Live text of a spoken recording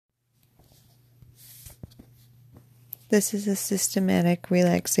This is a systematic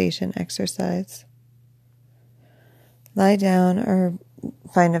relaxation exercise. Lie down or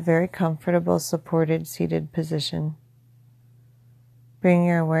find a very comfortable, supported, seated position. Bring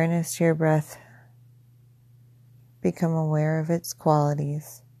your awareness to your breath. Become aware of its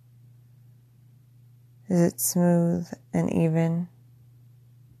qualities. Is it smooth and even?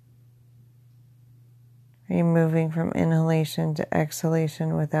 Are you moving from inhalation to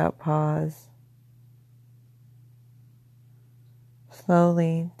exhalation without pause?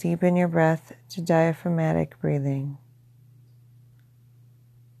 Slowly deepen your breath to diaphragmatic breathing.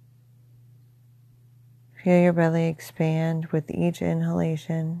 Feel your belly expand with each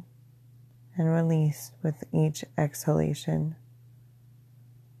inhalation and release with each exhalation.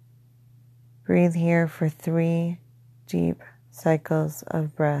 Breathe here for 3 deep cycles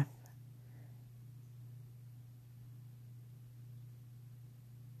of breath.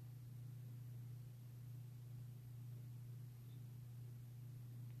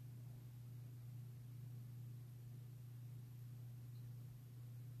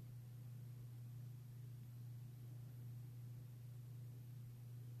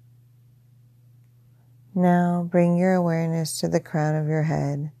 Now bring your awareness to the crown of your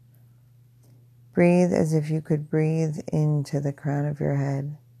head. Breathe as if you could breathe into the crown of your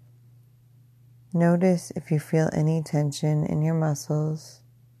head. Notice if you feel any tension in your muscles.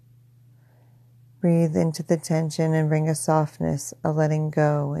 Breathe into the tension and bring a softness, a letting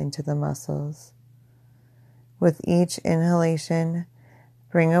go into the muscles. With each inhalation,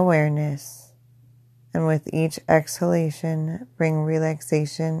 bring awareness, and with each exhalation, bring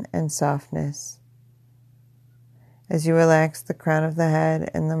relaxation and softness. As you relax the crown of the head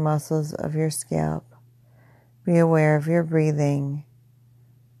and the muscles of your scalp, be aware of your breathing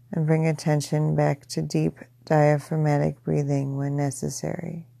and bring attention back to deep diaphragmatic breathing when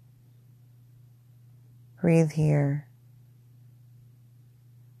necessary. Breathe here.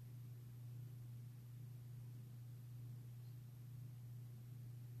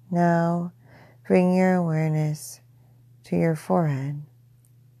 Now, bring your awareness to your forehead.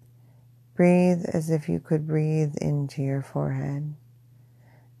 Breathe as if you could breathe into your forehead.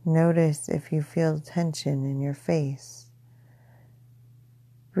 Notice if you feel tension in your face.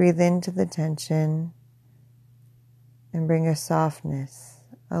 Breathe into the tension and bring a softness,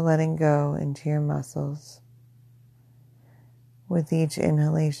 a letting go into your muscles. With each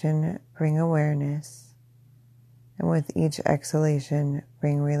inhalation, bring awareness, and with each exhalation,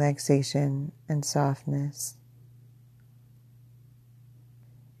 bring relaxation and softness.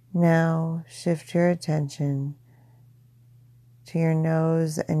 Now shift your attention to your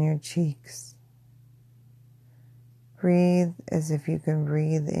nose and your cheeks. Breathe as if you can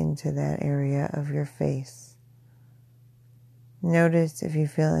breathe into that area of your face. Notice if you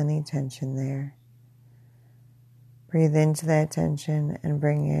feel any tension there. Breathe into that tension and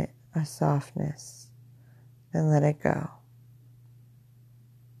bring it a softness, then let it go.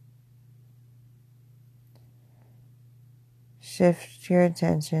 Shift your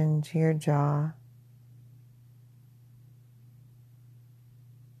attention to your jaw.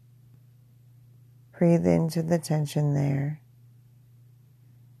 Breathe into the tension there.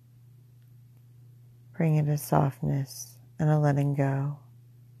 Bring it a softness and a letting go.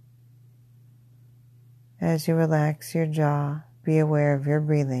 As you relax your jaw, be aware of your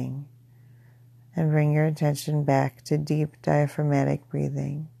breathing and bring your attention back to deep diaphragmatic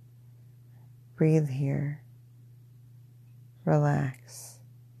breathing. Breathe here. Relax.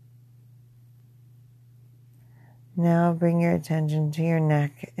 Now bring your attention to your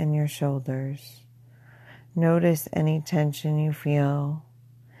neck and your shoulders. Notice any tension you feel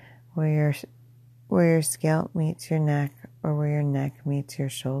where your scalp meets your neck or where your neck meets your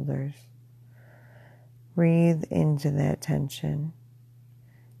shoulders. Breathe into that tension.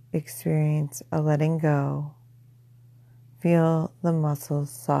 Experience a letting go. Feel the muscles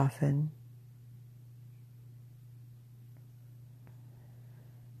soften.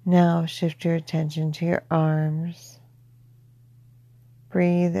 Now shift your attention to your arms.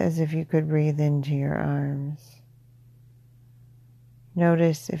 Breathe as if you could breathe into your arms.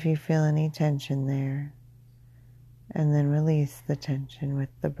 Notice if you feel any tension there, and then release the tension with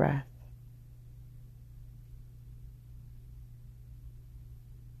the breath.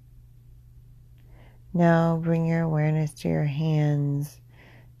 Now bring your awareness to your hands,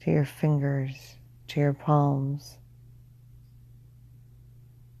 to your fingers, to your palms.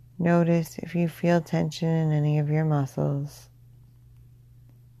 Notice if you feel tension in any of your muscles.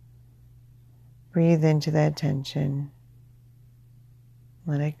 Breathe into that tension.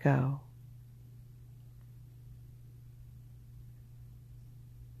 Let it go.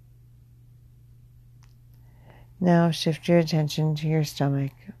 Now shift your attention to your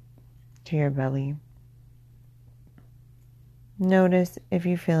stomach, to your belly. Notice if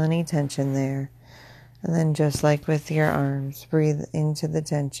you feel any tension there. And then just like with your arms, breathe into the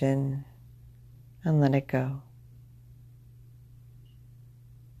tension and let it go.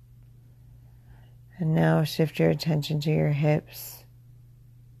 And now shift your attention to your hips.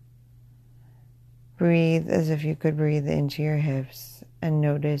 Breathe as if you could breathe into your hips and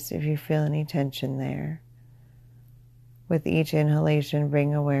notice if you feel any tension there. With each inhalation,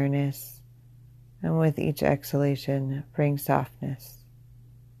 bring awareness, and with each exhalation, bring softness.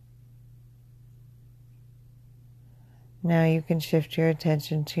 Now you can shift your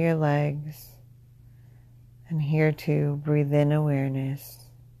attention to your legs, and here too, breathe in awareness,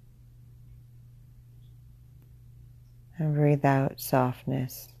 and breathe out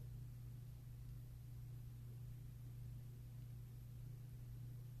softness.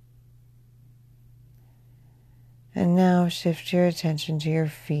 And now shift your attention to your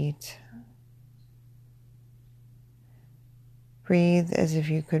feet. Breathe as if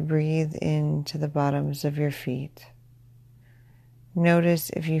you could breathe into the bottoms of your feet. Notice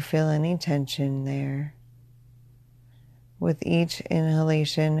if you feel any tension there. With each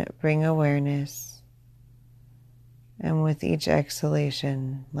inhalation, bring awareness. And with each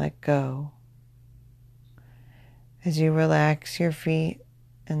exhalation, let go. As you relax your feet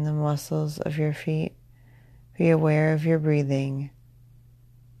and the muscles of your feet, be aware of your breathing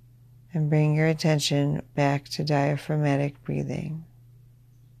and bring your attention back to diaphragmatic breathing.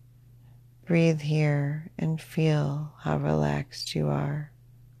 Breathe here and feel how relaxed you are.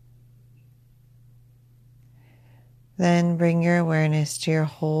 Then bring your awareness to your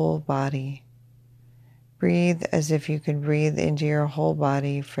whole body. Breathe as if you could breathe into your whole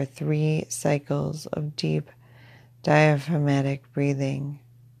body for 3 cycles of deep diaphragmatic breathing.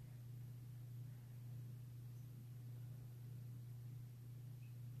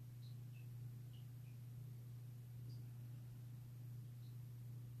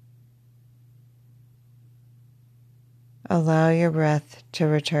 Allow your breath to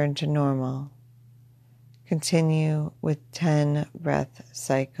return to normal. Continue with 10 breath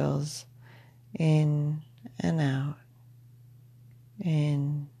cycles, in and out,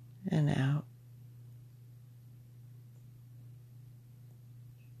 in and out.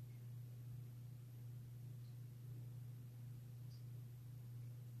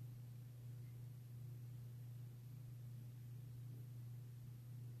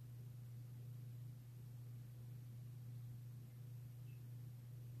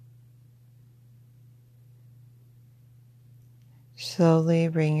 Slowly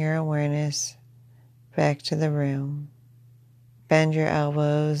bring your awareness back to the room. Bend your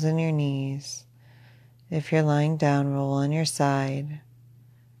elbows and your knees. If you're lying down, roll on your side.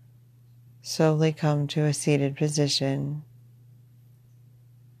 Slowly come to a seated position.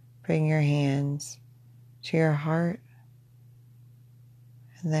 Bring your hands to your heart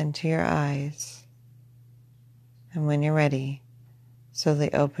and then to your eyes. And when you're ready,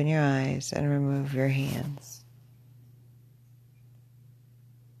 slowly open your eyes and remove your hands.